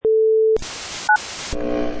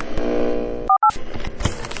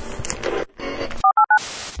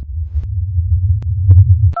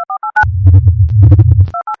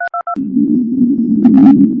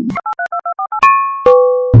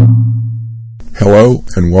Hello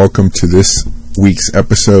and welcome to this week's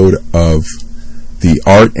episode of The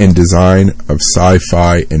Art and Design of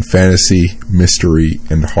Sci-Fi and Fantasy, Mystery,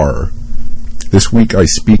 and Horror. This week I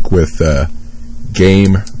speak with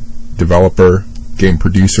game developer, game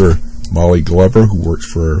producer Molly Glover, who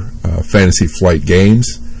works for Fantasy Flight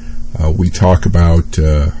Games. We talk about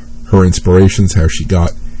her inspirations, how she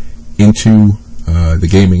got into the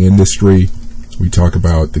gaming industry. We talk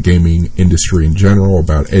about the gaming industry in general,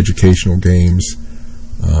 about educational games,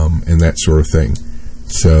 and that sort of thing.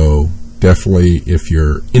 So definitely, if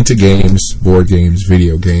you're into games, board games,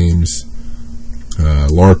 video games,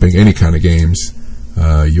 LARPing, any kind of games,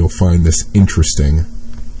 you'll find this interesting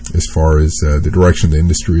as far as the direction the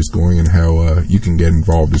industry is going and how you can get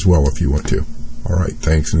involved as well if you want to. All right,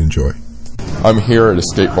 thanks and enjoy. I'm here at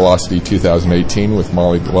Escape Velocity 2018 with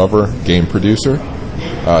Molly Glover, game producer.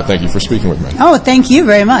 Thank you for speaking with me. Oh, thank you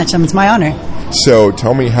very much. It's my honor. So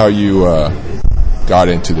tell me how you got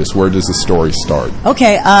into this. Where does the story start?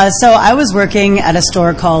 Okay, so I was working at a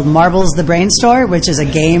store called Marbles the Brain Store, which is a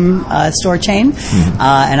game store chain.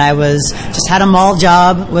 And I just had a mall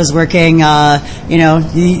job, was working,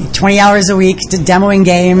 20 hours a week, demoing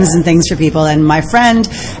games and things for people. And my friend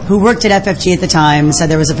who worked at FFG at the time said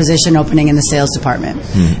there was a position opening in the sales department.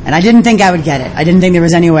 And I didn't think I would get it. I didn't think there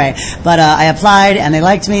was any way. But I applied and they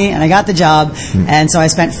liked me and I got the job. And so I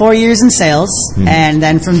spent 4 years in sales. And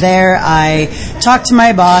then from there I talked to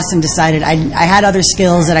my boss and decided I had other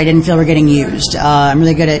skills that I didn't feel were getting used. I'm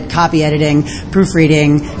really good at copy editing,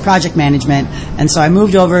 proofreading, project management, and so I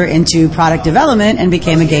moved over into product development and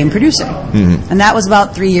became a game producer. And that was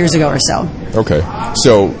about 3 years ago or so. Okay.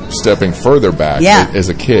 So stepping further back, as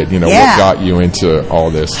a kid, what got you into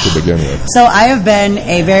all this to begin with? So I have been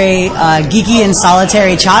a very geeky and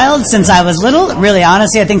solitary child since I was little. Really,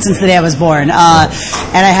 honestly, I think since the day I was born. And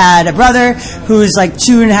I had a brother who's like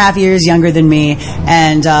 2.5 years younger than me.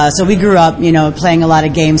 And so we grew up, playing a lot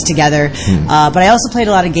of games together. But I also played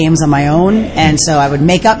a lot of games on my own. And so I would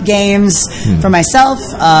make up games for myself.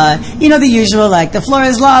 The usual, like the floor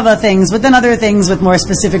is lava things, but then other things with more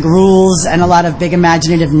specific rules and a lot of big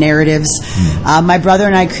imaginative narratives. My brother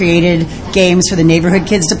and I created games for the neighborhood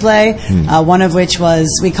kids to play. One of which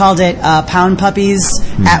we called it Pound Puppies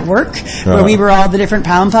at Work, where we were all the different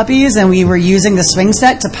pound puppies and we were using the swing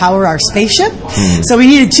set to power our spaceship. So we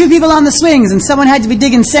needed 2 people on the swings and someone had to be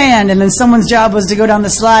digging sand, and then someone's job was to go down the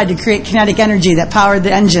slide to create kinetic energy that powered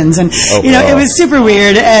the engines. And it was super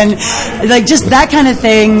weird, and like just that kind of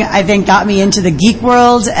thing I think got me into the geek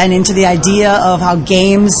world and into the idea of how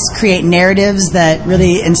games create narratives that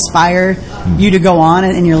really inspire you to go on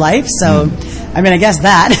in your life. So I guess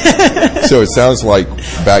that. So it sounds like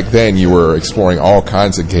back then you were exploring all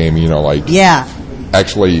kinds of gaming,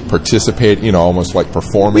 actually participate, almost like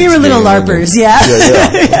performance. We were little LARPers, yes,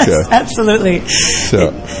 okay. Absolutely.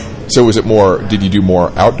 So was it more, did you do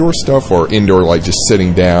more outdoor stuff or indoor, like just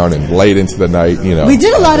sitting down and late into the night, We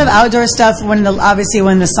did a lot of outdoor stuff obviously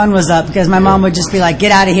when the sun was up, because my mom would just be like,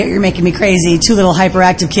 get out of here, you're making me crazy, 2 little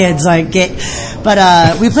hyperactive kids,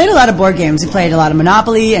 But we played a lot of board games. We played a lot of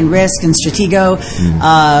Monopoly and Risk and Stratego.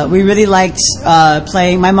 We really liked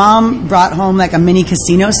playing. My mom brought home like a mini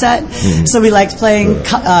casino set, so we liked playing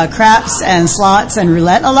craps and slots and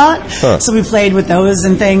roulette a lot. So we played with those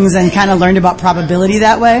and things and kind of learned about probability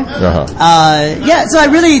that way. So I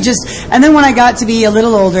really and then when I got to be a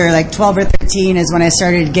little older, like 12 or 13, is when I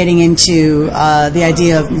started getting into the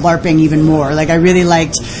idea of LARPing even more. Like I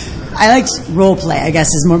liked role play, I guess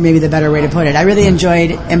is maybe the better way to put it. I really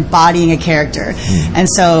enjoyed embodying a character. And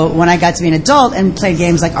so when I got to be an adult and played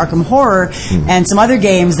games like Arkham Horror and some other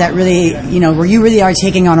games that really, where you really are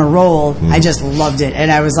taking on a role, I just loved it. And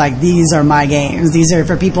I was like, these are my games. These are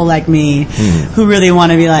for people like me who really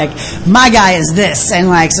want to be like, my guy is this. And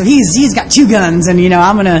like, so he's got 2 guns and,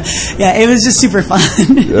 I'm going to, it was just super fun.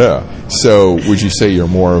 So would you say you're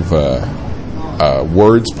more of a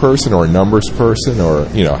words person or a numbers person, or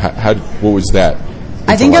what was that?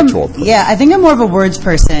 I think I'm more of a words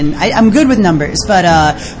person. I'm good with numbers, but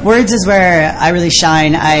words is where I really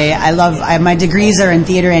shine. My degrees are in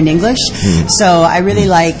theater and English, so I really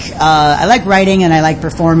I like writing and I like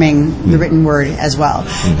performing the written word as well.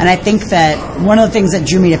 And I think that one of the things that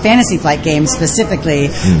drew me to Fantasy Flight Games specifically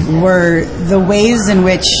were the ways in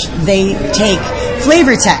which they take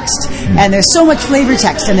flavor text, and there's so much flavor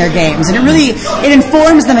text in their games, and it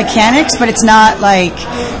informs the mechanics, but it's not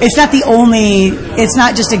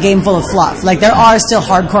just a game full of fluff. Like there are still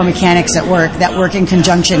hardcore mechanics at work that work in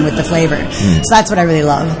conjunction with the flavor. So that's what I really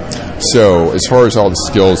love. So as far as all the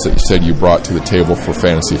skills that you said you brought to the table for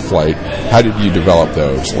Fantasy Flight, how did you develop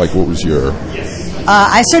those? Like what was your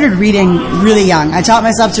I started reading really young. I taught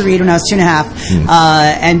myself to read when I was 2.5,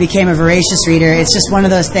 and became a voracious reader. It's just one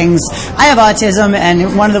of those things. I have autism,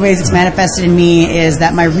 and one of the ways it's manifested in me is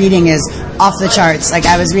that my reading is off the charts. Like,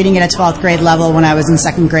 I was reading at a 12th grade level when I was in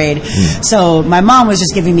 2nd grade. So my mom was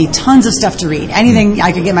just giving me tons of stuff to read. Anything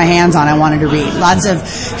I could get my hands on, I wanted to read. Lots of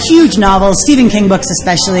huge novels, Stephen King books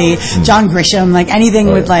especially, John Grisham, like anything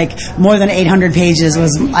with like more than 800 pages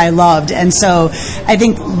I loved. And so I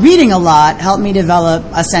think reading a lot helped me develop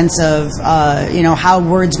a sense of, how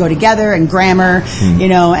words go together and grammar,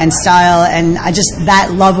 and style. And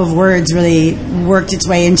that love of words really worked its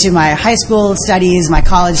way into my high school studies, my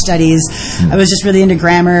college studies. I was just really into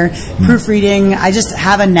grammar, proofreading. I just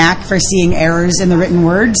have a knack for seeing errors in the written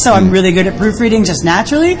word, so I'm really good at proofreading just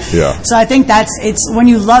naturally. Yeah. So I think it's when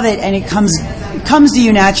you love it and it comes to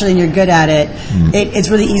you naturally and you're good at it, it's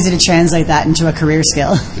really easy to translate that into a career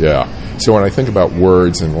skill. Yeah. So when I think about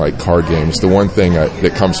words and like card games, the one thing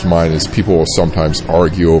that comes to mind is people will sometimes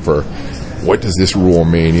argue over, what does this rule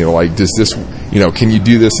mean? Does this, can you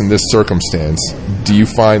do this in this circumstance? Do you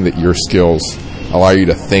find that your skills allow you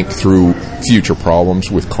to think through future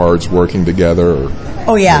problems with cards working together?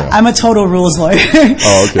 Oh, yeah. I'm a total rules lawyer.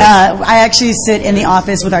 Oh, okay. I actually sit in the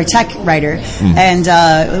office with our tech writer, and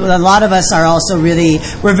a lot of us are also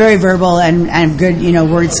we're very verbal and good,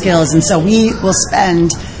 word skills, and so we will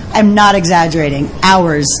spend, I'm not exaggerating,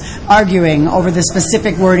 hours arguing over the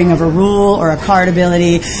specific wording of a rule or a card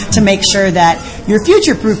ability to make sure that you're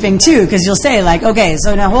future-proofing too, because you'll say like, okay,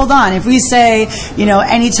 so now hold on, if we say,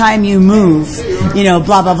 anytime you move,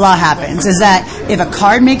 blah, blah, blah happens. Is that if a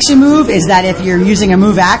card makes you move? Is that if you're using a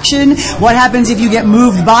move action? What happens if you get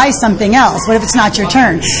moved by something else? What if it's not your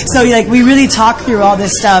turn? So we really talk through all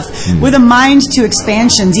this stuff with a mind to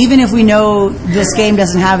expansions, even if we know this game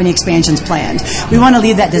doesn't have any expansions planned. We want to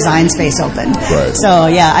leave that design space open. Right. So,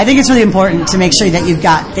 yeah, I think it's really important to make sure that you've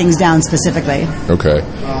got things down specifically. Okay.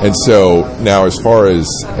 And so now as far as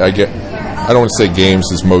I don't want to say games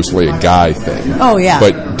is mostly a guy thing. Oh, yeah.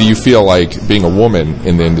 But do you feel like being a woman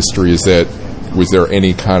in the industry, was there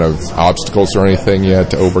any kind of obstacles or anything you had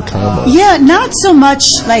to overcome? Yeah, not so much.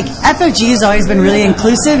 Like, FFG has always been really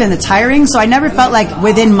inclusive and tiring, so I never felt like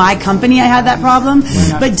within my company I had that problem.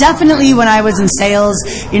 But definitely when I was in sales,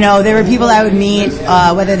 there were people I would meet,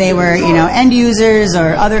 whether they were, end users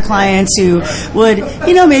or other clients who would,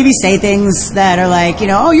 maybe say things that are like,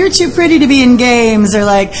 oh, you're too pretty to be in games, or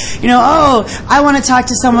like, oh, I want to talk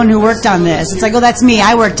to someone who worked on this. It's like, oh, that's me.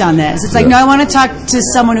 I worked on this. It's like, no, I want to talk to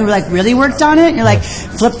someone who like really worked on it. And you're like,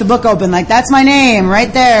 flip the book open, like, that's my name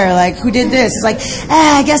right there, like, who did this? It's like,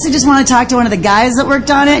 I guess I just want to talk to one of the guys that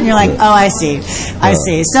worked on it. And you're like, oh, I see.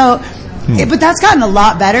 So but that's gotten a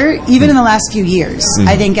lot better, even in the last few years.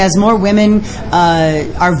 I think as more women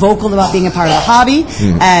are vocal about being a part of the hobby,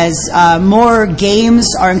 as more games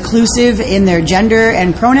are inclusive in their gender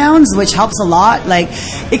and pronouns, which helps a lot. Like,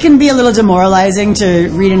 it can be a little demoralizing to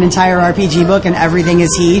read an entire RPG book and everything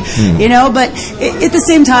is he, but at the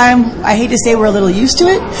same time, I hate to say we're a little used to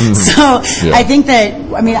it. So I think that,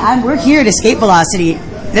 we're here at Escape Velocity.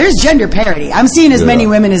 There's gender parity. I'm seeing as many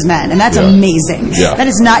women as men, and that's amazing. Yeah. That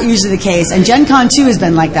is not usually the case, and Gen Con 2 has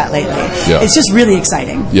been like that lately. Yeah. It's just really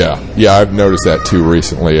exciting. Yeah, I've noticed that too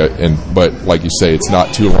recently, but like you say, it's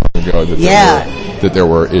not too long ago that there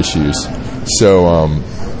were issues. So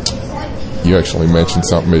you actually mentioned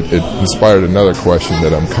something. It inspired another question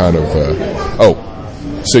that I'm kind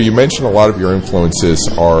of... so you mentioned a lot of your influences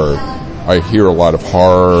are... I hear a lot of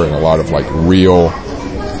horror and a lot of like real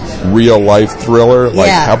life thriller.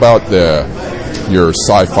 Like, how about your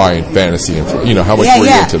sci-fi and fantasy? How much were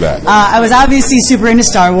you into that? I was obviously super into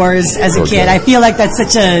Star Wars as a kid. I feel like that's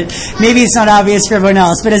such a, maybe it's not obvious for everyone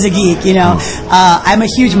else, but as a geek, I'm a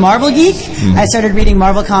huge Marvel geek. I started reading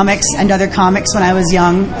Marvel comics and other comics when I was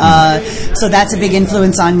young, so that's a big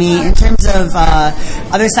influence on me. In terms of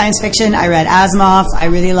other science fiction, I read Asimov. I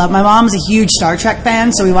really love, my mom's a huge Star Trek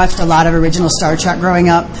fan, so we watched a lot of original Star Trek growing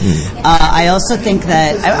up. I also think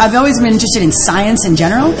that I've always been interested in science in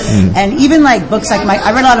general, and even like books like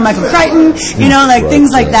I read a lot of Michael Crichton,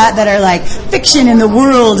 things like that are like fiction in the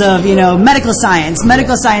world of, medical science.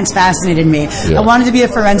 Medical science fascinated me. I wanted to be a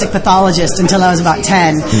forensic pathologist until I was about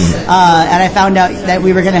 10, and I found out that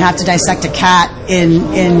we were going to have to dissect a cat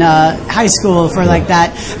in high school for like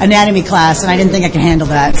that anatomy class, and I didn't think I could handle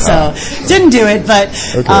that, so didn't do it. But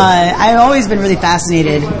I've always been really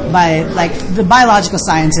fascinated by like the biological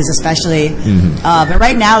sciences, especially. But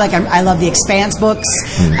right now, like I love the Expanse books.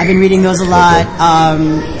 I've been reading those a lot.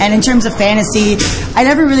 And in terms of fantasy, I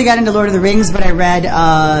never really got into Lord of the Rings, but I read,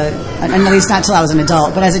 and at least not till I was an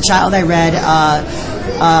adult, but as a child I read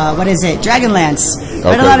what is it? Dragonlance. Played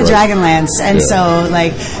a Okay, lot of right. Dragonlance, and Yeah. so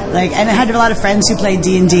and I had a lot of friends who played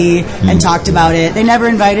D&D and talked about it. They never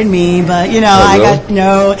invited me, but Oh, I really?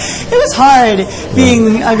 got it was hard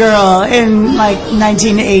being a girl in like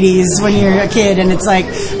 1980s when you're a kid, and it's like,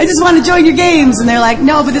 I just want to join your games, and they're like,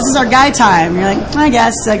 no, but this is our guy time. You're like, I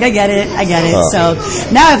guess, like I get it. So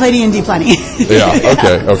now I play D&D plenty.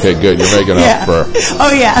 Yeah. Okay. Good. You're making Yeah. up for.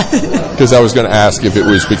 Oh yeah. Because I was going to ask if it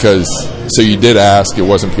was because. So you did ask. It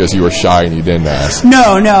wasn't because you were shy and you didn't ask. No,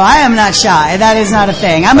 I am not shy. That is not a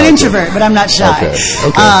thing. I'm an introvert, but I'm not shy.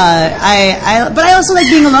 Okay. But I also like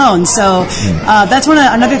being alone. So that's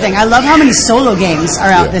another thing. I love how many solo games are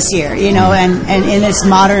out this year. And in this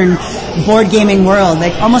modern board gaming world,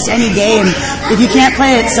 like almost any game, if you can't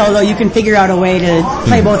play it solo, you can figure out a way to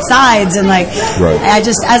play both sides. And like, I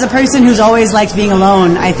just, as a person who's always liked being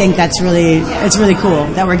alone, I think it's really cool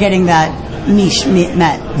that we're getting that niche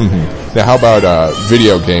met. Now, how about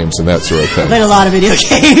video games and that sort of thing? Played a lot of video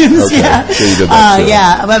games. Okay. Yeah, So you did that too.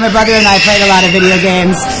 yeah. But my brother and I played a lot of video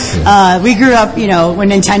games. We grew up, when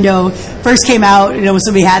Nintendo first came out.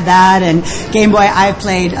 So we had that, and Game Boy. I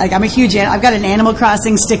played. Like, I'm a huge. I've got an Animal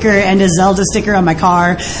Crossing sticker and a Zelda sticker on my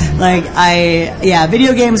car.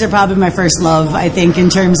 Video games are probably my first love, I think, in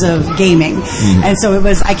terms of gaming. And so it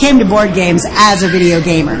was. I came to board games as a video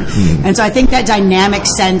gamer, and so I think that dynamic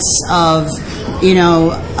sense of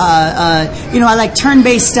I like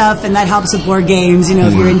turn-based stuff, and that helps with board games.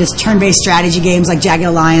 If you're into turn-based strategy games like Jagged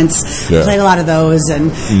Alliance, played a lot of those,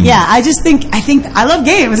 and I think I love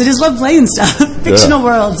games. I just love playing stuff. Fictional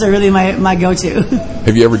worlds are really my go-to.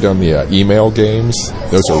 Have you ever done the email games?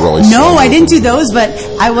 Those are really No, I didn't do those, but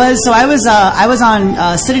I was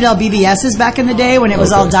on Citadel BBS's back in the day when it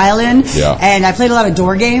was all dial-in, and I played a lot of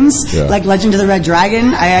door games like Legend of the Red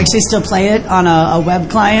Dragon. I actually still play it on a web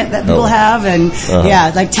client that people have, and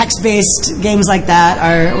like text-based games like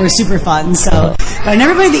that were super fun. So, but I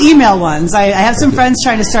never played the email ones. I have some friends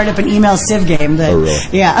trying to start up an email Civ game. That, really?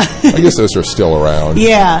 Yeah. I guess those are still around.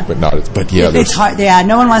 Yeah. But not. But yeah, it's hard. Yeah,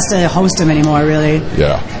 no one wants to host them anymore, really.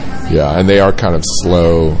 Yeah, and they are kind of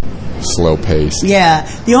slow paced. Yeah,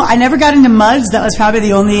 I never got into MUDs. That was probably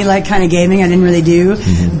the only kind of gaming I didn't really do.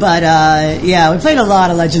 But we played a lot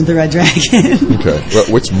of Legend of the Red Dragon. Okay, well,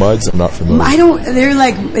 which MUDs? I'm not familiar.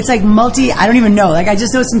 It's like multi. I don't even know. Like, I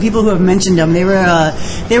just know some people who have mentioned them. They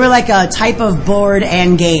were like a type of board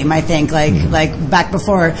and game. I think like back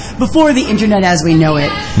before the internet as we know it.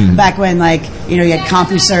 Back when you had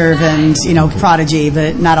CompuServe and Prodigy,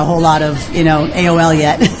 but not a whole lot of AOL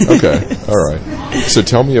yet. Okay, all right. So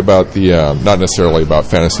tell me about the not necessarily about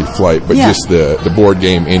Fantasy Flight, but just the board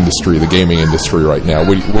game industry, the gaming industry right now.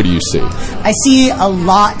 What do you see? I see a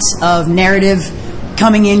lot of narrative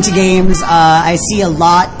coming into games. I see a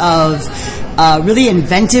lot of really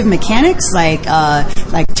inventive mechanics like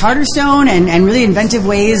Charterstone and really inventive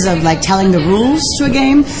ways of telling the rules to a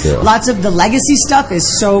game. Lots of the legacy stuff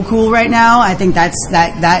is so cool right now. I think that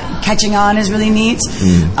catching on is really neat.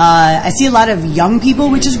 I see a lot of young people,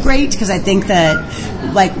 which is great, because I think that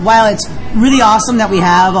while it's really awesome that we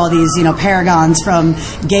have all these paragons from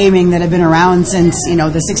gaming that have been around since the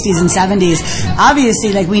 60s and 70s,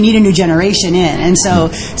 obviously we need a new generation in, and so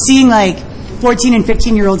seeing 14 and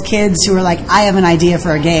 15-year-old kids who are I have an idea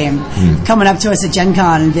for a game, coming up to us at Gen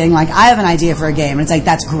Con and being I have an idea for a game. And it's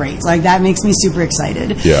that's great. That makes me super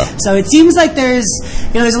excited. Yeah. So it seems like there's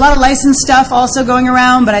a lot of licensed stuff also going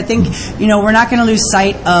around, but I think, we're not going to lose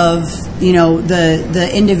sight of,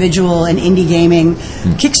 the individual and indie gaming.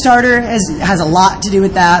 Kickstarter has a lot to do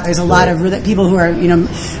with that. There's a lot of people who are,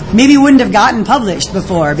 maybe wouldn't have gotten published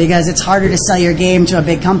before because it's harder to sell your game to a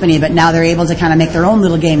big company, but now they're able to kind of make their own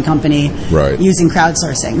little game company. Using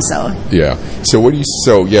crowdsourcing,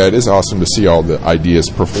 it is awesome to see all the ideas,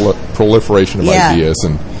 proliferation of ideas,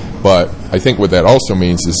 but I think what that also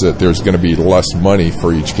means is that there's going to be less money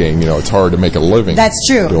for each game. It's hard to make a living. That's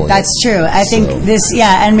true. I think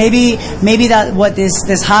and maybe that what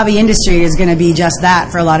this hobby industry is going to be just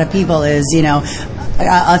that for a lot of people is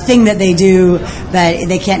a thing that they do that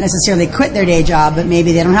they can't necessarily quit their day job, but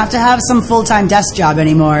maybe they don't have to have some full-time desk job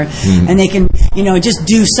anymore, and they can just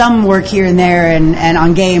do some work here and there and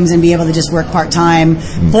on games and be able to just work part-time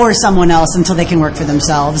for someone else until they can work for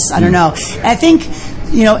themselves. I don't know. I think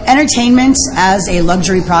entertainment as a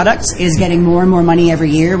luxury product is getting more and more money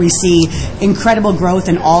every year. We see incredible growth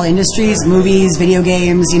in all industries, movies, video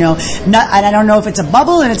games, and I don't know if it's a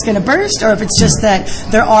bubble and it's going to burst, or if it's just that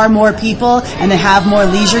there are more people and they have more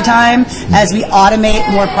leisure time as we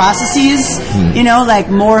automate more processes, like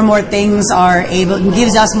more and more things it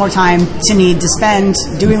gives us more time to need to spend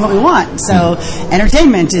doing what we want. So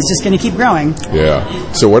entertainment is just going to keep growing.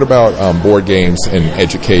 Yeah. So what about board games and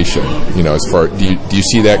education? As far, do you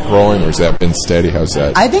see that growing, or has that been steady? How's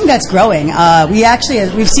that? I think that's growing.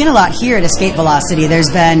 We've seen a lot here at Escape Velocity.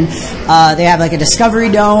 There's been, they have like a Discovery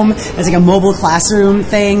Dome. There's like a mobile classroom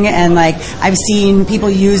thing, and like I've seen people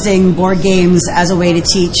using board games as a way to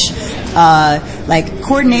teach like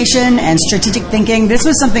coordination and strategic thinking. This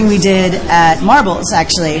was something we did at Marbles,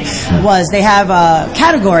 actually, was they have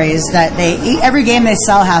categories that every game they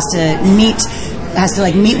sell has to meet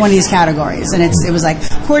one of these categories, and it was like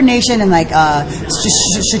coordination and like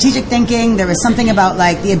strategic thinking. There was something about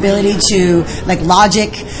like the ability to like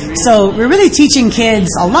logic. So we're really teaching kids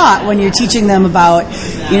a lot when you're teaching them about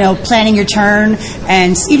planning your turn,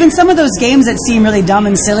 and even some of those games that seem really dumb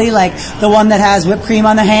and silly, like the one that has whipped cream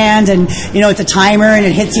on the hand and it's a timer and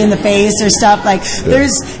it hits you in the face or stuff. Like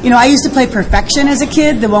there's I used to play Perfection as a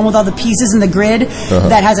kid, the one with all the pieces in the grid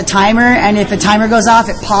that has a timer, and if the timer goes off,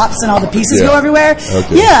 it pops and all the pieces go everywhere.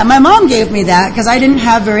 Okay. Yeah, my mom gave me that because I didn't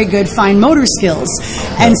have very good fine motor skills.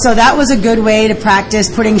 And so that was a good way to practice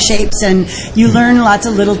putting shapes, and you learn lots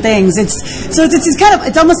of little things. It's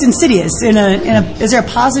almost insidious is there a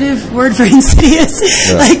positive word for insidious?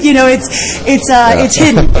 Yeah. Like, it's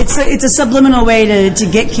hidden. It's a subliminal way to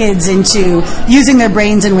get kids into using their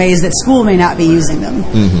brains in ways that school may not be using them.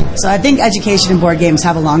 Mm-hmm. So I think education and board games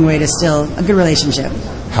have a long way to still a good relationship.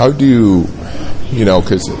 How do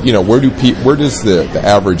because where does the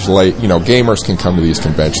average gamers can come to these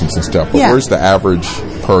conventions and stuff, but where's the average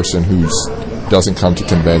person who doesn't come to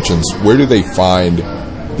conventions? Where do they find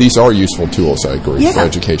these? Are useful tools, I agree, for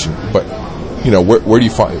education, but where do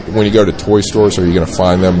you find, when you go to toy stores, are you going to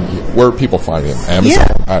find them? Where are people finding them? Amazon?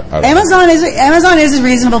 Yeah. Amazon is a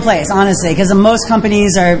reasonable place, honestly, because most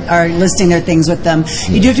companies are listing their things with them.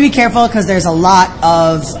 You do have to be careful because there's a lot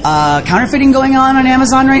of counterfeiting going on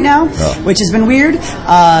Amazon right now, which has been weird.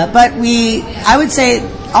 But I would say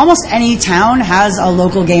almost any town has a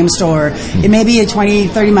local game store. It may be a 20,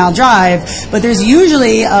 30-mile drive, but there's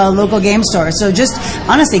usually a local game store. So just,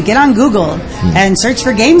 honestly, get on Google and search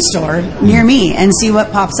for game store near me and see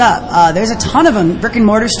what pops up. There's a ton of them,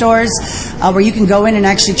 brick-and-mortar stores, where you can go in and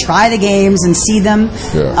actually try the games and see them.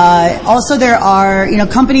 Yeah. Also, there are,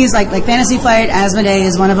 companies like Fantasy Flight, Asmodee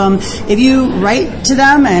is one of them. If you write to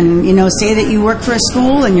them and, say that you work for a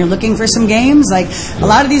school and you're looking for some games, like a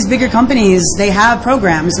lot of these bigger companies, they have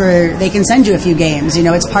programs where they can send you a few games.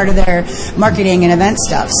 It's part of their marketing and event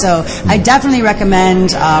stuff. So I definitely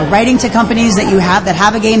recommend writing to companies that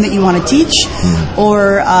have a game that you want to teach,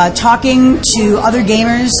 or talking to other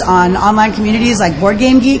gamers on online communities like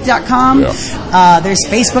BoardGameGeek.com. Yeah. There's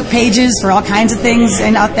Facebook pages for all kinds of things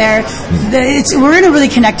out there. We're in a really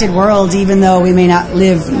connected world, even though we may not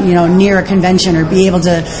live near a convention or be able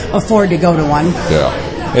to afford to go to one. Yeah.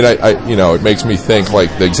 And it makes me think,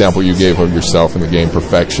 like the example you gave of yourself in the game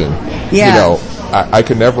Perfection. Yeah. I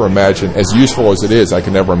could never imagine, as useful as it is, I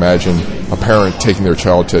could never imagine a parent taking their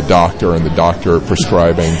child to a doctor and the doctor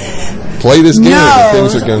prescribing, play this game. And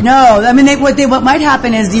things are going. No, I mean, what might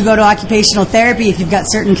happen is you go to occupational therapy if you've got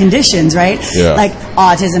certain conditions, right? Yeah. Like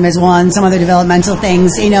autism is one, some other developmental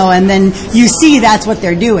things, and then you see that's what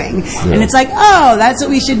they're doing, and it's like, oh, that's what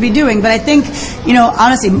we should be doing. But I think,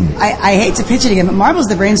 honestly, I hate to pitch it again, but Marbles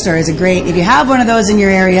the Brain Store is a great. If you have one of those in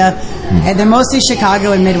your area, and they're mostly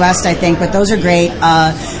Chicago and Midwest, I think, but those are great.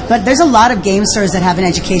 But there's a lot of game stores that have an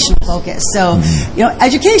educational focus. So,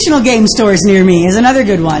 educational game stores near me is another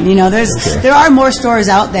good one. There are more stores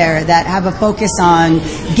out there that have a focus on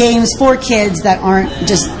games for kids that aren't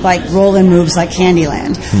just like roll-in moves like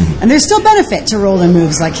Candyland. And there's still benefit to roll-in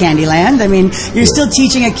moves like Candyland. I mean, you're still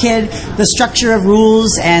teaching a kid the structure of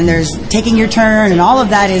rules, and there's taking your turn, and all of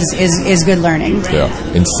that is good learning. Yeah,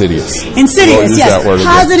 insidious. Insidious, yes.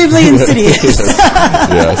 Positively insidious.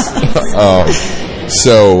 Yes.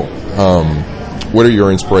 So, what are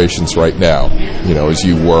your inspirations right now? As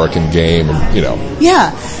you work and game, and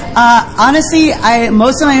Yeah. Honestly,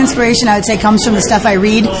 most of my inspiration, I would say, comes from the stuff I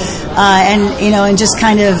read, and just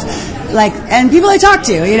kind of and people I talk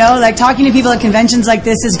to. Talking to people at conventions like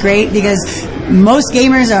this is great because most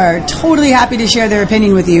gamers are totally happy to share their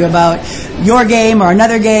opinion with you about your game or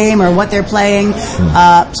another game or what they're playing.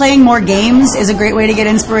 Playing more games is a great way to get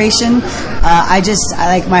inspiration. I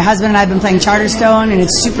like my husband and I have been playing Charterstone, and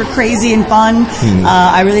it's super crazy and fun.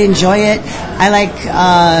 I really enjoy it. I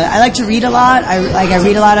like to read a lot.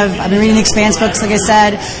 I've been reading the Expanse books, like I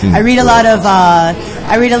said. I read a lot of I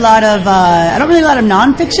don't read a lot of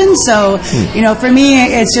nonfiction, so for me,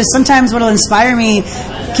 it's just sometimes what'll inspire me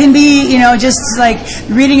can be just like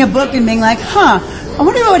reading a book and being like, I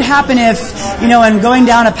wonder what would happen if, and going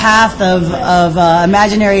down a path of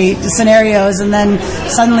imaginary scenarios, and then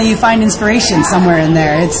suddenly you find inspiration somewhere in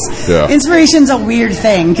there. Inspiration's a weird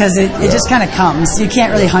thing because it just kind of comes. You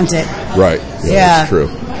can't really hunt it. Right. Yeah. That's true.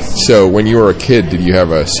 So when you were a kid, did you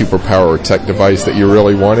have a superpower or tech device that you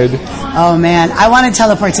really wanted? Oh, man. I wanted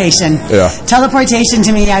teleportation. Yeah. Teleportation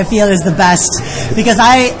to me, I feel, is the best because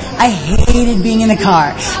I hated being in a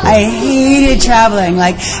car. I hated traveling.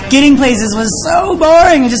 Like, getting places was so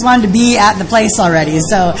boring. I just wanted to be at the place already.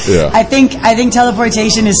 So I think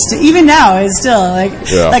teleportation is even now is still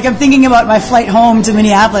like I'm thinking about my flight home to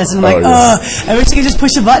Minneapolis, and I'm I wish I could just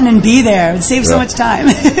push a button and be there. It would save so much time.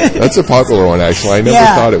 That's a popular one, actually. I never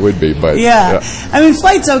thought it would be, but I mean,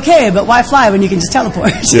 flight's okay, but why fly when you can just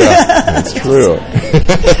teleport? That's true.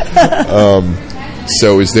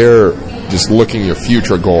 So is there, just looking at your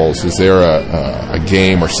future goals, is there a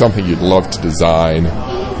game or something you'd love to design,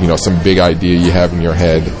 some big idea you have in your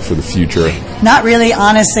head for the future? Not really,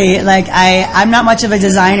 honestly. Like, I'm not much of a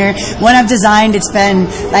designer. When I've designed, it's been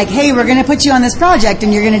like, hey, we're going to put you on this project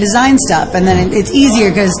and you're going to design stuff. And then it's easier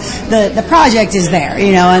because the project is there,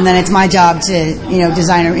 and then it's my job to,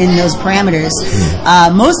 design in those parameters.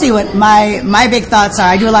 Mostly what my big thoughts are,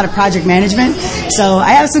 I do a lot of project management. So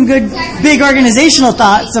I have some good, big organizational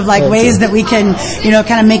thoughts of like ways that we can,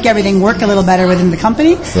 kind of make everything work a little better within the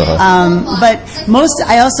company. But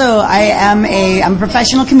I'm a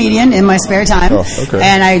professional comedian in my spare time.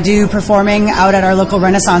 And I do performing out at our local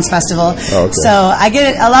Renaissance Festival. So I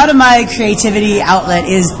get a lot of my creativity outlet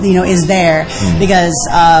is there because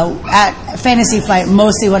at Fantasy Flight,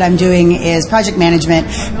 mostly what I'm doing is project management,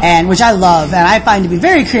 and which I love and I find to be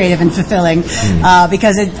very creative and fulfilling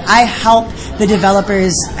because I help the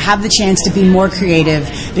developers have the chance to be more creative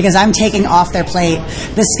because I'm taking off their plate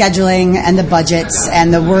the scheduling and the budgets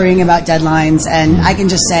and the worrying about deadlines, and I can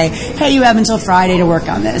just say, hey, you have until Friday to work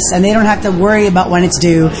on this, and they don't have to worry about when it's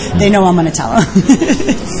due. They know I'm going to tell them.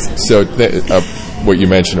 So what you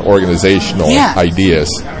mentioned, organizational ideas,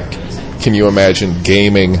 can you imagine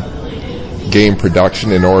game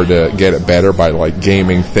production in order to get it better by like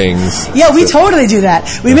gaming things? Yeah, we totally do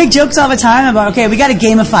that. We make jokes all the time about, okay, we got to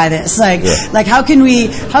gamify this. Like how can we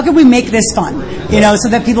make this fun? So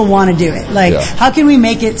that people want to do it. Like how can we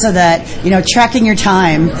make it so that tracking your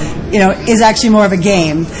time is actually more of a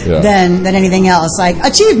game than anything else? Like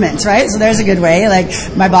achievements, right? So there's a good way. Like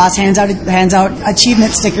my boss hands out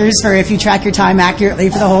achievement stickers for if you track your time accurately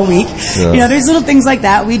for the whole week. There's little things like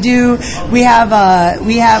that. We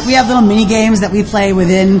have little mini games that we play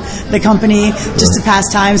within the company just to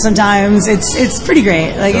pass time. Sometimes it's pretty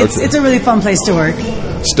great. Like it's a really fun place to work.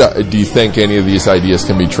 Do you think any of these ideas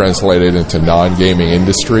can be translated into non-gaming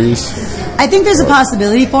industries? I think there's a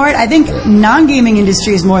possibility for it. I think non-gaming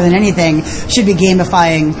industries, more than anything, should be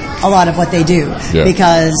gamifying a lot of what they do.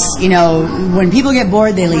 Because, when people get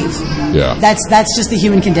bored, they leave. That's just the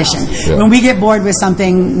human condition. When we get bored with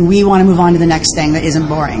something, we want to move on to the next thing that isn't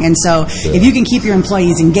boring. And so if you can keep your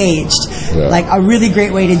employees engaged, like a really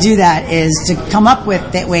great way to do that is to come up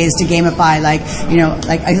with ways to gamify. Like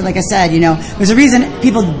I said, there's a reason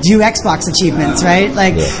people do Xbox achievements, right?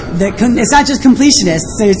 Like it's not just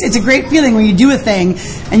completionists. So it's a great feeling when you do a thing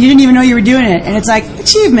and you didn't even know you were doing it, and it's like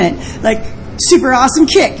achievement, like super awesome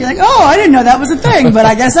kick. You're like, oh, I didn't know that was a thing, but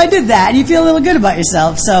I guess I did that. And you feel a little good about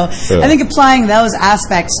yourself. So I think applying those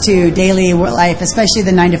aspects to daily life, especially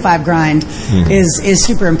the 9-to-5 grind, is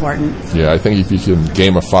super important. Yeah, I think if you can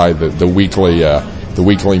gamify the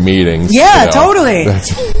weekly meetings. Yeah, totally.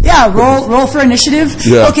 Roll for initiative.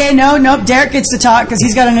 Okay, nope. Derek gets to talk because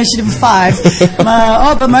he's got initiative of 5.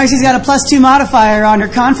 But Marcy's got a +2 modifier on her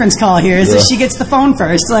conference call here, so she gets the phone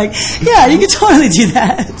first. Like, yeah, you could totally do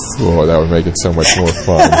that. Oh, that would make it so much more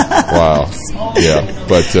fun. Wow. Yeah,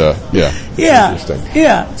 but interesting.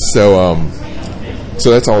 Yeah.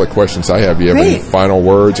 So that's all the questions I have. Do you have any final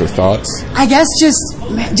words or thoughts? I guess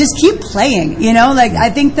just keep playing. I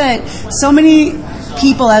think that so many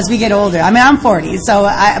people as we get older. I mean, I'm 40,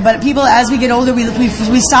 but people as we get older,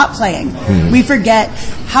 we stop playing. We forget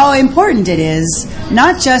how important it is,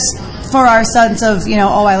 not just for our sense of,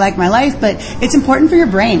 I like my life, but it's important for your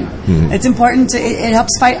brain. It's important it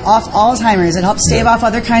helps fight off Alzheimer's. It helps stave off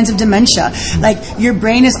other kinds of dementia. Like, your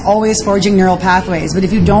brain is always forging neural pathways, but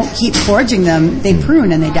if you don't keep forging them, they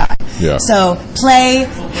prune and they die. Yeah. So play,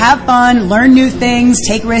 have fun, learn new things,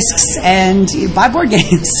 take risks, and buy board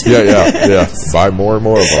games. Yeah. Buy more and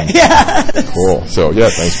more of them. Yeah. Cool. So,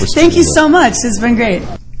 thanks for speaking. Thank you so much. It's been great.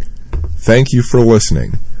 Thank you for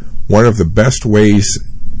listening. One of the best ways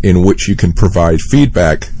in which you can provide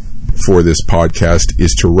feedback for this podcast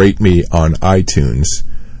is to rate me on iTunes.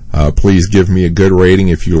 Please give me a good rating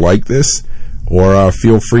if you like this, or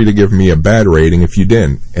feel free to give me a bad rating if you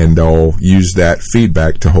didn't, and I'll use that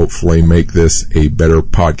feedback to hopefully make this a better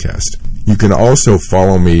podcast. You can also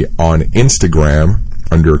follow me on Instagram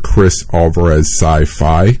under Chris Alvarez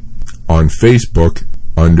Sci-Fi, on Facebook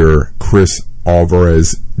under Chris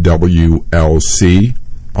Alvarez WLC,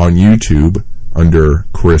 on YouTube under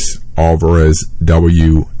Chris Alvarez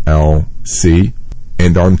WLC,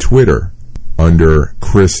 and on Twitter under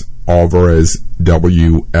Chris Alvarez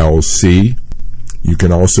WLC. You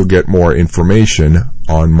can also get more information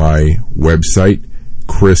on my website,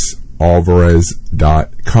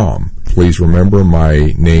 chrisalvarez.com. Please remember,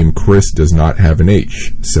 my name Chris does not have an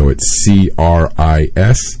H, so it's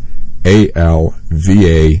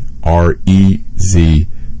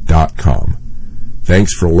ChrisAlvarez.com.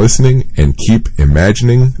 Thanks for listening, and keep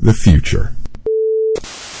imagining the future.